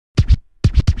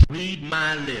Read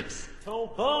my lips. Hey,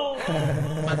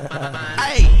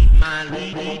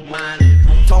 Read my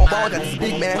lips. Tone Ball got this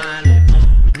beat, man.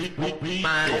 Read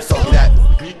my lips. So that.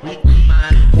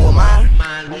 Who am I?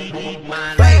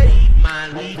 Fake.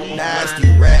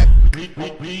 Nasty rap.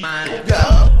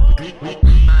 Yeah.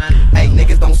 Hey,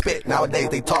 niggas don't spit. Nowadays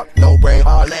they talk. No brain,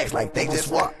 all legs, like they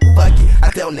just walk. Fuck it. I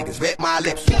tell niggas, rip my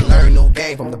lips. You can learn new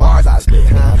game from the bars I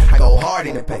spit. I go hard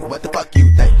in the paint. What the fuck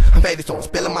you think? I'm faded, so I'm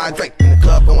spilling my drink. In the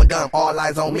club going dumb, all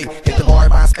eyes on me. Hit the bar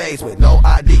by space with no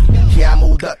ID. Yeah, I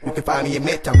moved up. You can find me in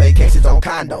Midtown. Vacations on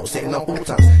condos, sitting on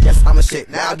futons. Yes, I'm a shit.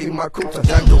 Now give me my croutons.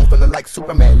 Young dude feeling like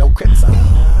Superman, no krypton.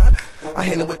 I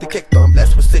hit him with the kick though, I'm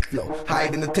blessed with sick flow.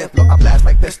 Higher than the 10th floor, I blast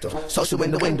like pistol. Social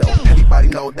in the window, everybody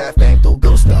know that fame through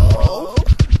gusto.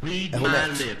 Read my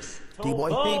lips. D-boy,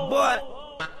 D-boy,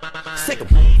 sick 'em.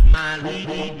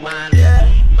 Yeah,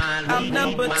 I'm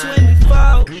number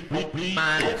 24.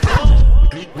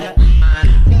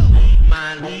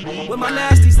 Where my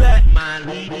nasties at?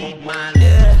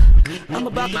 Yeah, I'm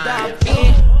about to dive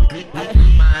in.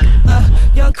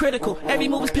 Young critical, every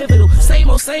move is pivotal. Same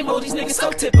old, these niggas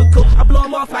so typical. I blow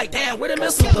them off like, damn, where the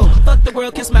missile go? Fuck the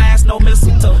world, kiss my ass, no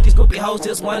mistletoe. These groupie hoes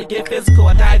just wanna get physical.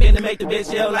 I dive in to make the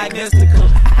bitch yell like mystical.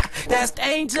 That's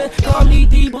danger, call me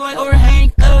D-boy or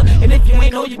hang up. And if you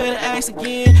ain't know, you better ask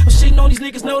again. I'm shitting on these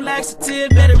niggas, no laxative.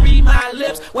 Better read my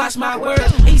lips, watch my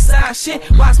words. Eastside shit,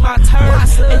 watch my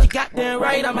turns. And you goddamn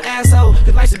right, I'm an asshole.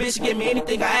 Cause life's a bitch, she give me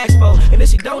anything I ask for. And if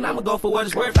she don't, I'ma go for what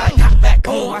it's worth. Like, hop back,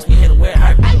 boom, watch me hit her where it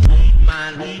hurt.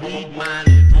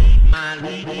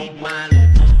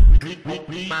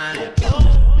 Read my lips.